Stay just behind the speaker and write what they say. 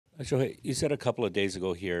Shohei, you said a couple of days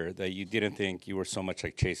ago here that you didn't think you were so much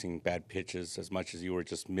like chasing bad pitches as much as you were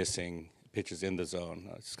just missing pitches in the zone.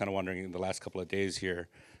 I was just kind of wondering in the last couple of days here,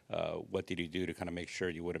 what did you do to kind of make sure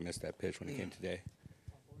you wouldn't miss that pitch when it came today?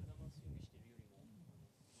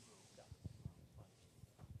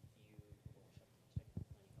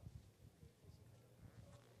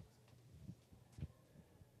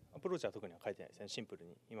 アプローチは特には変えてないですね。シンプル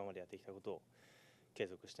に今までやってきたことを継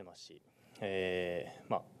続してますし、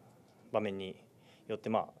場面によっ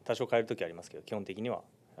て多少変えるときはありますけど、基本的には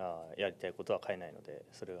やりたいことは変えないので、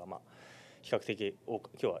それが比較的今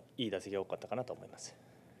日はいい打席が多かったかなと思います。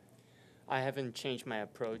I haven't changed my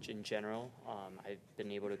approach in general. I've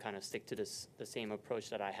been able to kind of stick to the same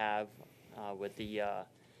approach that I have with the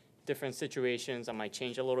different situations. I might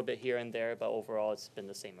change a little bit here and there, but overall it's been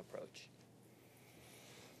the same approach.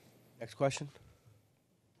 Next question.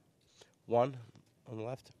 One on the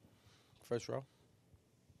left, first row.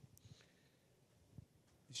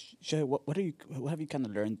 Shohei, what have you kind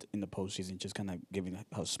of learned in the postseason, just kind of given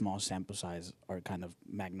how small sample size are kind of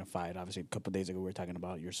magnified? Obviously, a couple of days ago we were talking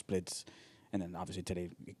about your splits, and then obviously today,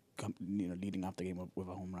 leading off the game with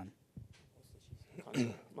a home run.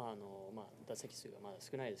 打席数がまだ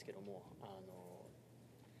少ないですけども、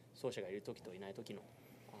走者がいる時といない時の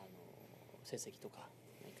成績とか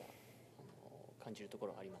何か感じるとこ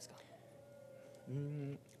ろはありますか？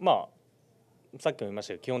さっきも言いまし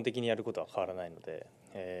たけど、基本的にやることは変わらないので、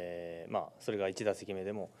それが1打席目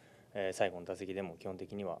でも、最後の打席でも基本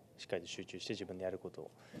的にはしっかりと集中して自分でやること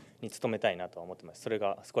に努めたいなとは思ってます。それ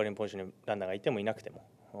がスコアリングポジションにランナーがいてもいなくて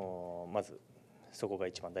も、まずそこが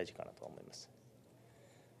一番大事かなと思います。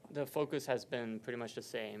The focus has been pretty much the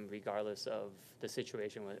same regardless of the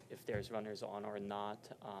situation, if there's runners on or not,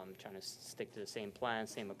 trying to stick to the same plan,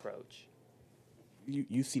 same approach.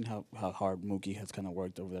 You've seen how hard Mookie has kind of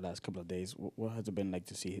worked over the last couple of days. What has it been like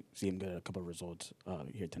to see him get a couple of results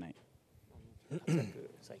here tonight?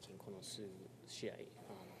 最近この数試合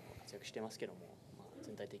活躍してますけども、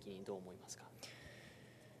全体的にどう思いますか？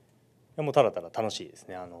もうただただ楽しいです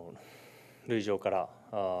ね。塁上から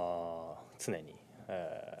常に、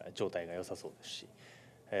状態が良さそうですし、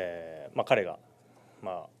彼が、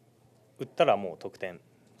打ったらもう得点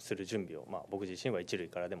する準備を、僕自身は一塁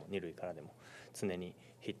からでも二塁からでも常に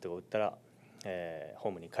ヒットを打ったら、ホ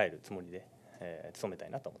ームに帰るつもりで、努めたい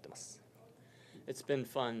なと思ってます。It's been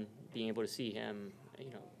fun being able to see him,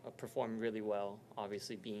 perform really well.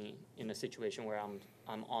 Obviously, being in a situation where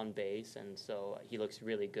I'm on base, and so he looks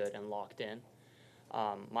really good and locked in.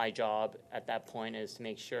 My job at that point is to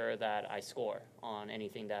make sure that I score on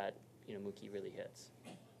anything that Mookie really hits.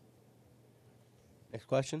 Next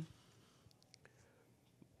question.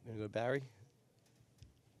 I'm going to go to Barry.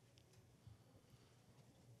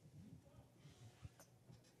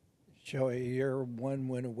 Shohei, you're one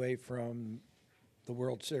win away from the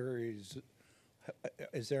World Series.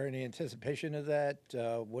 Is there any anticipation of that?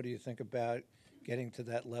 What do you think about getting to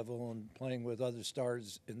that level and playing with other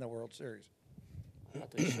stars in the World Series? あ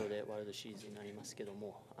と1勝でワールドシリーズになりますけど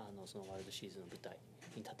も、そのワールドシリーズの舞台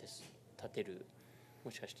に立てる、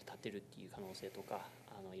もしかして立てるっていう可能性とか、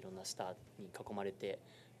いろんなスターに囲まれて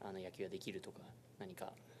野球ができるとか、何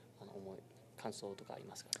か感想とかあり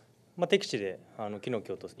ますか？敵地で昨日今日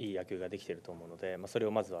といい野球ができていると思うので、それ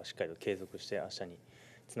をまずはしっかりと継続して明日に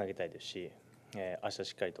つなげたいですし、明日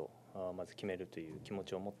しっかりとまず決めるという気持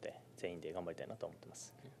ちを持って全員で頑張りたいなと思ってま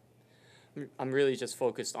す。I'm really just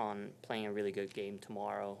focused on playing a really good game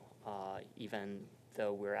tomorrow, even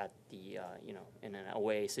though we're at the in an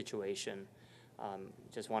away situation.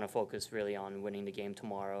 Just want to focus really on winning the game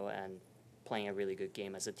tomorrow and playing a really good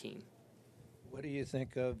game as a team. What do you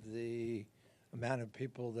think of the amount of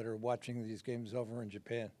people that are watching these games over in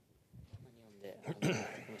Japan? 日本でこ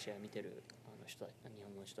の試合を見てる日本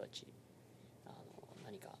の人たち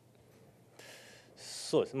何か。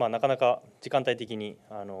そうです。なかなか時間帯的に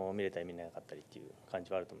見れたり見れなかったりっていう感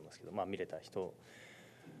じはあると思いますけど、見れた人、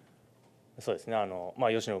そうですね。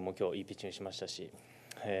吉野も今日いいピッチングしましたし、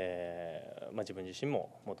自分自身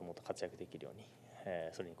ももっともっと活躍できるように、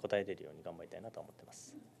それに応えれるように頑張りたいなと思ってま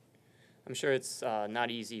す。I'm sure it's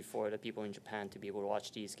not easy for the people in Japan to be able to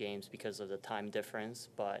watch these games because of the time difference,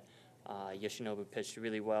 but Yoshinobu pitched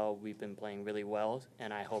really well. We've been playing really well,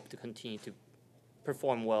 and I hope to continue to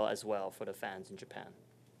perform well as well for the fans in Japan.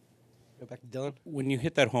 Go back to Dylan. When you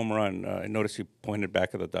hit that home run, I noticed you pointed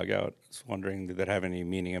back at the dugout. I was wondering, did that have any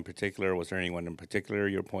meaning in particular? Was there anyone in particular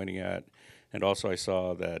you were pointing at? And also I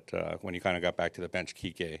saw that when you kind of got back to the bench,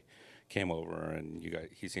 Kike came over, and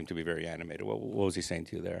he seemed to be very animated. What was he saying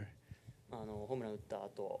to you there? ホームラン打った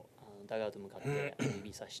後、ダグアウト向かって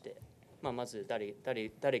指さしてまず誰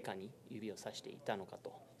かに指をさしていたのか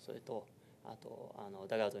と、それとあと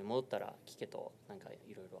ダグアウトに戻ったら聞けとなんか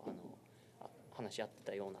いろいろ話し合って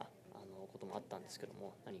たようなこともあったんですけど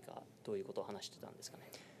も、何かどういうことを話してたんですかね。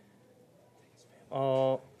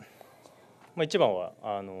一番は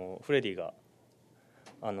フレディが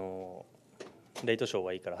レイトショー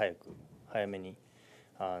はいいから早めに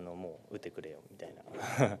もう打ってくれよみたいな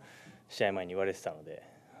試合前に言われてたので、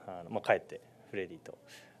帰ってフレディと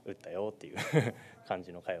打ったよっていう感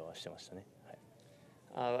じの会話をしてましたね。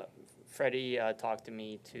Freddie talked to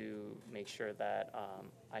me to make sure that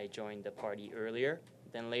I joined the party earlier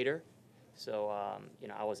than later. So,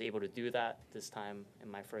 I was able to do that this time in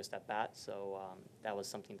my first at bat. So that was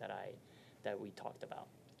something that we talked about.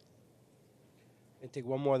 And take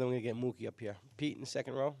one more, then we're going to get Mookie up here. Pete in the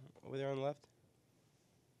second row, over there on the left.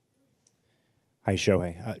 Hi,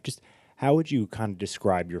 Shohei. Just how would you kind of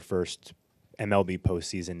describe your first MLB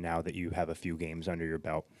postseason now that you have a few games under your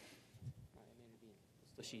belt?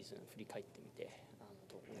 シーズン振り返ってみて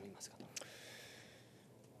どう思いますか。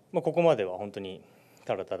ここまでは本当に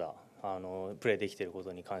ただただプレーできているこ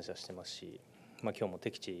とに感謝してますし、今日も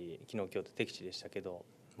昨日今日と敵地でしたけど、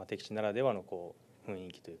敵地ならではの雰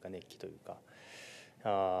囲気というか熱気というか、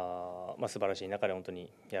素晴らしい中で本当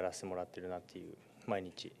にやらせてもらってるなっていう毎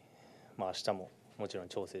日、明日ももちろん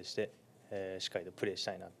調整して、しっかりとプレーし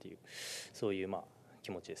たいなっていうそういう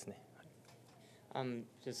気持ちですね。I'm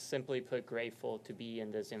just simply put grateful to be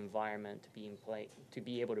in this environment, to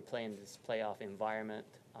be able to play in this playoff environment,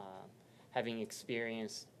 having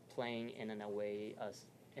experienced playing in an away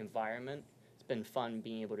environment. It's been fun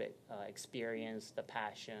being able to experience the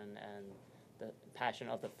passion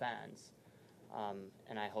of the fans,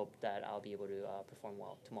 and I hope that I'll be able to perform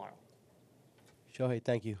well tomorrow. Shohei,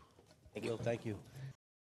 thank you. Will, thank you.